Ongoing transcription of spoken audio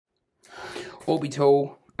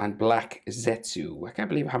Obito and Black Zetsu. I can't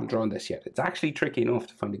believe I haven't drawn this yet. It's actually tricky enough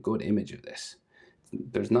to find a good image of this.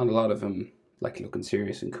 There's not a lot of him like looking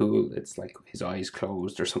serious and cool. It's like his eyes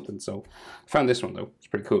closed or something. So I found this one though. It's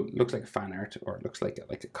pretty cool. It looks like a fan art, or it looks like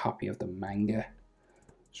a copy of the manga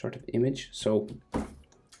sort of image. So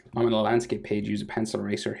I'm on a landscape page. Use a pencil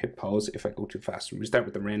eraser, hip pause if I go too fast. We start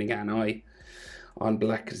with the Rinnegan eye on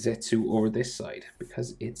Black Zetsu over this side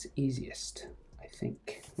because it's easiest, I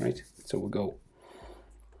think. Right. So we'll go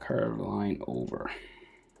curve line over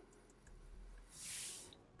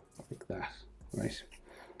like that, right?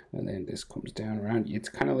 And then this comes down around. It's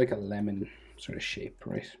kind of like a lemon sort of shape,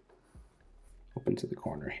 right? Up into the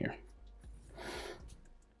corner here.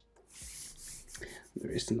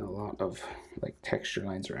 There isn't a lot of like texture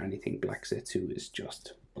lines or anything. Black Zetsu is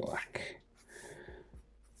just black.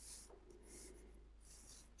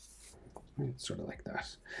 Right, sort of like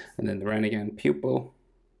that. And then the Rinnegan pupil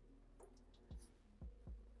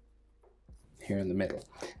here in the middle.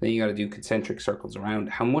 Then you got to do concentric circles around.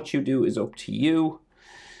 How much you do is up to you,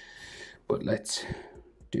 but let's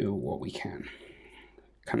do what we can.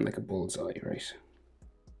 Kind of like a bullseye, right?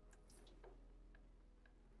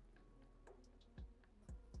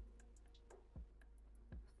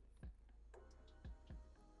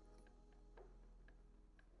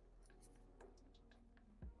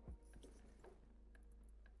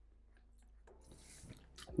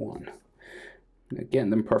 One. And again,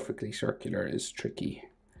 them perfectly circular is tricky.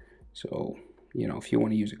 So, you know, if you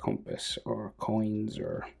want to use a compass or coins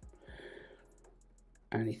or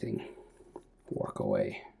anything, work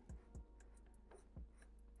away.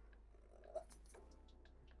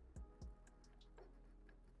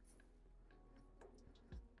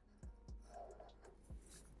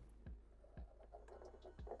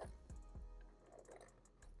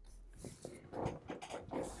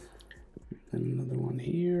 And another one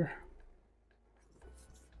here.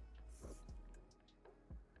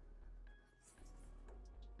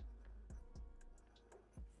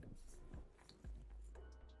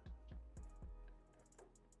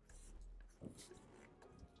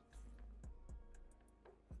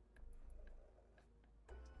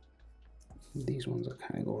 These ones will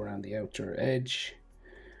kind of go around the outer edge.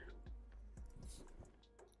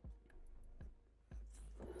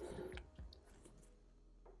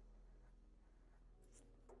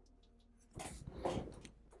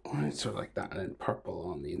 Alright, so like that, and then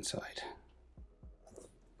purple on the inside.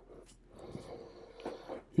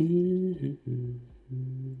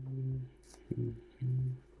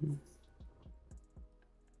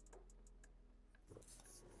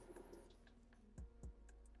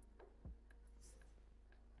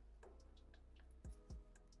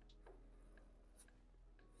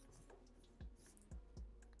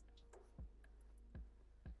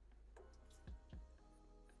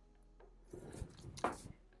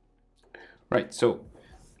 Right, so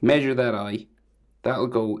measure that eye. That'll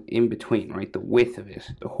go in between, right? The width of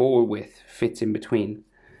it, the whole width fits in between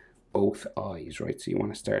both eyes, right? So you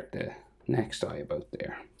want to start the next eye about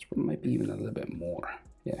there. So it might be even a little bit more.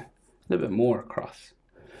 Yeah, a little bit more across.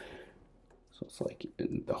 So it's like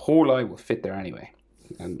the whole eye will fit there anyway.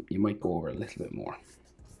 And you might go over a little bit more.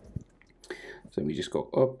 So we just go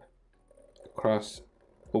up, across.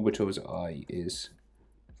 Obito's eye is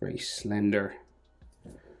very slender.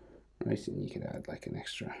 Right, and you can add like an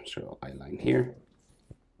extra sort of eye line here.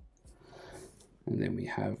 And then we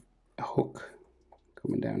have a hook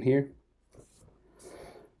coming down here.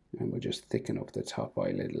 And we'll just thicken up the top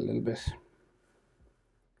eyelid a little bit.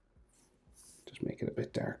 Just make it a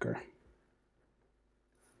bit darker.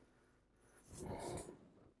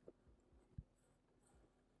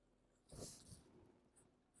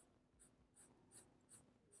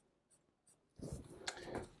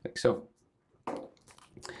 Like so.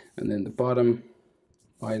 And then the bottom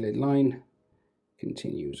eyelid line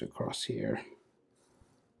continues across here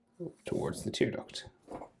up towards the tear duct.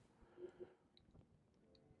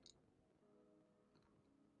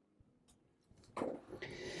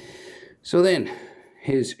 So then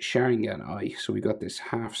his Sharingan eye. So we got this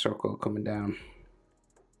half circle coming down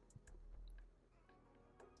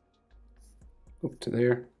up to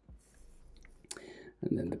there.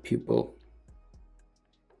 And then the pupil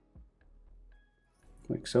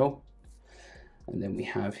like so. And then we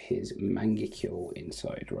have his Mangekyo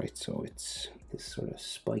inside, right? So it's this sort of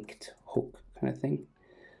spiked hook kind of thing.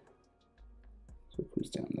 So it comes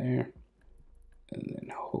down there and then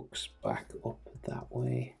hooks back up that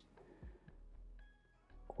way.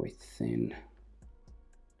 Quite thin.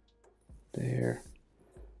 There.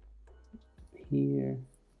 Here.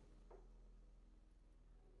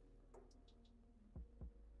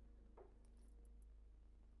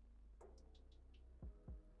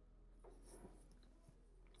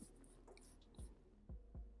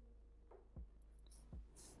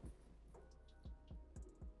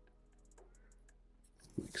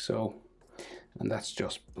 so. And that's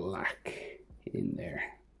just black in there.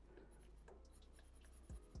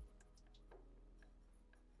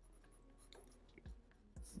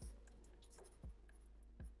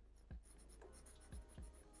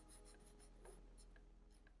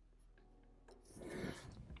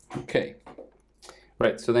 Okay,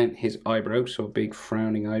 right, so then his eyebrow, so a big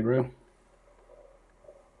frowning eyebrow.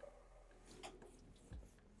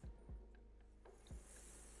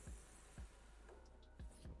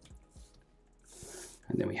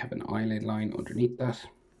 And then we have an eyelid line underneath that.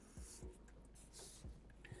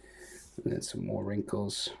 And then some more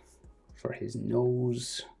wrinkles for his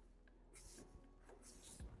nose.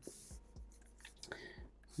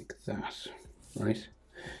 Like that, right?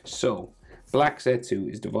 So, Black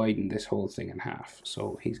Zetsu is dividing this whole thing in half.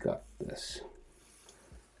 So he's got this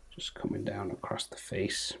just coming down across the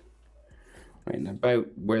face. Right, and about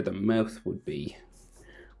where the mouth would be,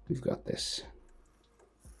 we've got this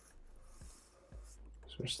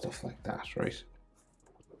sort of stuff like that, right?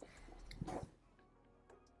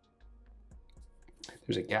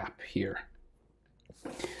 There's a gap here.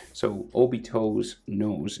 So Obito's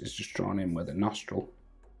nose is just drawn in with a nostril,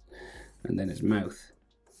 and then his mouth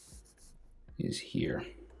is here.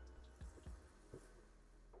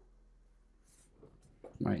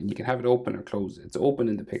 Right, and you can have it open or close. It's open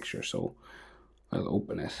in the picture, so I'll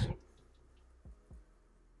open it.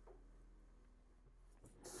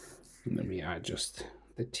 And then we add just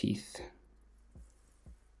the teeth.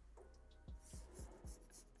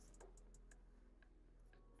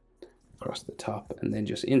 Across the top, and then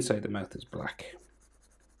just inside the mouth is black.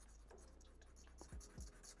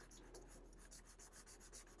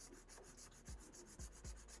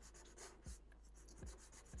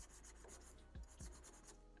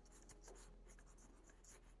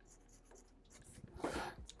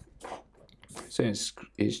 So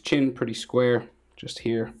his chin pretty square, just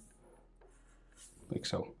here, like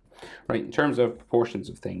so. Right, in terms of proportions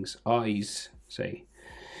of things, eyes, say,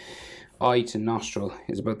 eye to nostril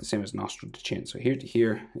is about the same as nostril to chin. So here to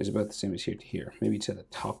here is about the same as here to here, maybe to the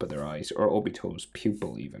top of their eyes, or Obito's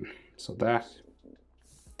pupil even. So that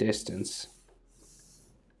distance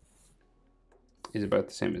is about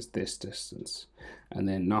the same as this distance. And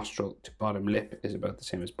then nostril to bottom lip is about the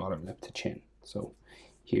same as bottom lip to chin. So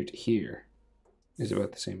here to here is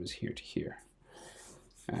about the same as here to here.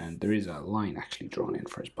 And there is a line actually drawn in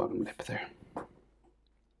for his bottom lip there.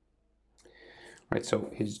 Right,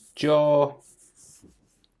 so his jaw,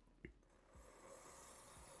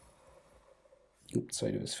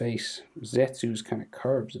 side of his face, Zetsu's kind of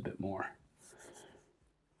curves a bit more.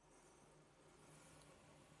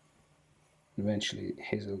 Eventually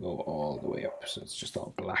his will go all the way up, so it's just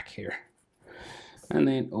all black here. And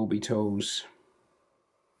then Obito's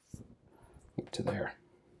up to there.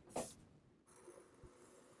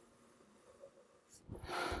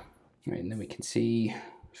 Right, and then we can see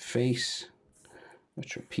face, a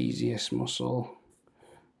trapezius muscle,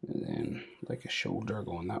 and then like a shoulder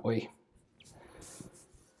going that way,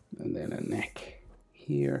 and then a neck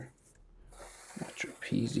here, a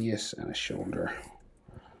trapezius and a shoulder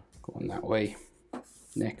going that way,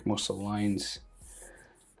 neck muscle lines,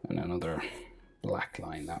 and another black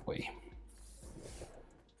line that way.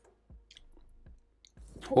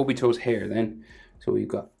 Obito's hair then, so we've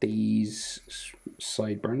got these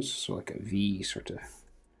sideburns, so like a V sort of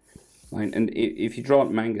line, and if you draw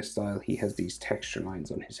it manga style, he has these texture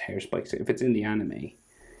lines on his hair spikes. If it's in the anime,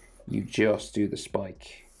 you just do the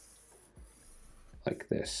spike like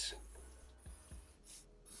this.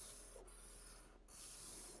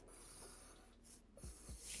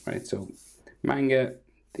 Right, so manga,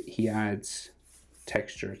 he adds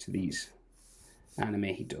texture to these. Anime,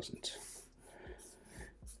 he doesn't.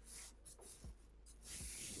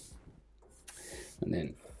 And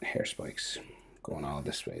then hair spikes going all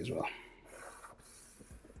this way as well.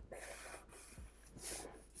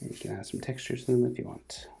 And you can add some textures to them if you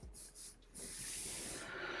want.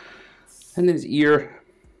 And then his ear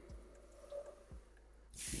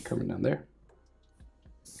coming down there.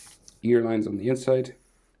 Ear lines on the inside.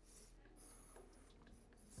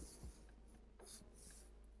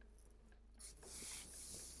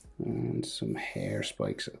 And some hair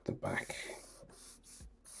spikes at the back.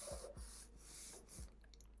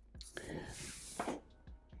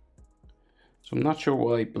 So I'm not sure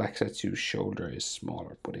why Black Zetsu's shoulder is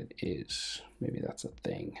smaller, but it is. Maybe that's a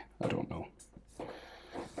thing. I don't know.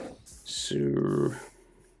 So,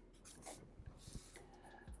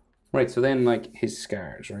 right, so then like his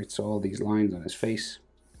scars, right? So all these lines on his face.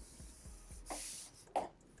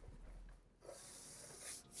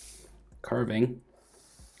 Curving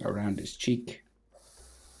around his cheek.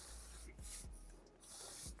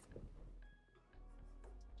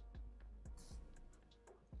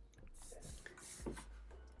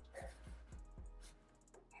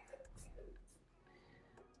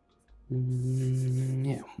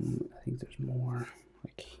 Yeah, I think there's more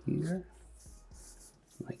like here,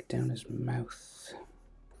 like down his mouth,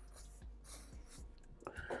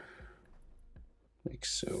 like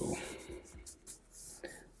so.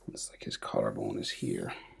 It's like his collarbone is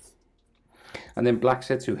here. And then Black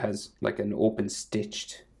Zetsu has like an open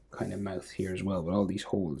stitched kind of mouth here as well, with all these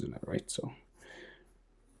holes in it, right? So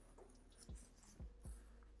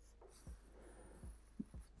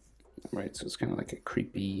so it's kind of like a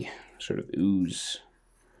creepy sort of ooze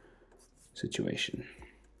situation.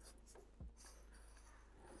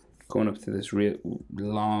 Going up to this real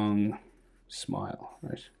long smile,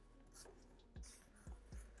 right?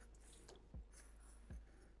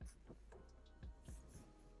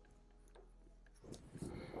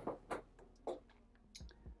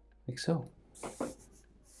 Like so.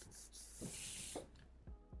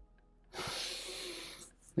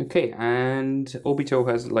 Okay, and Obito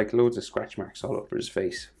has like loads of scratch marks all over his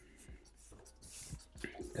face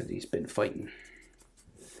because he's been fighting.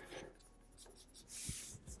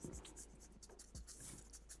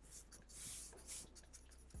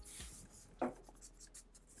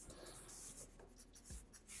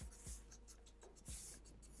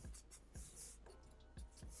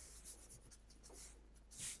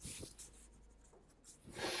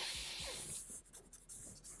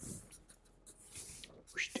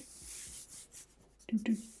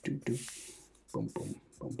 Boom, boom,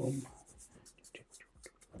 boom, boom.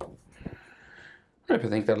 Right, I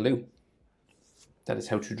think that'll do. That is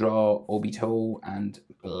how to draw Obito and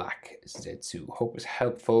Black Zetsu. Hope it's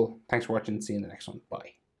helpful. Thanks for watching. See you in the next one.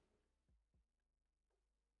 Bye.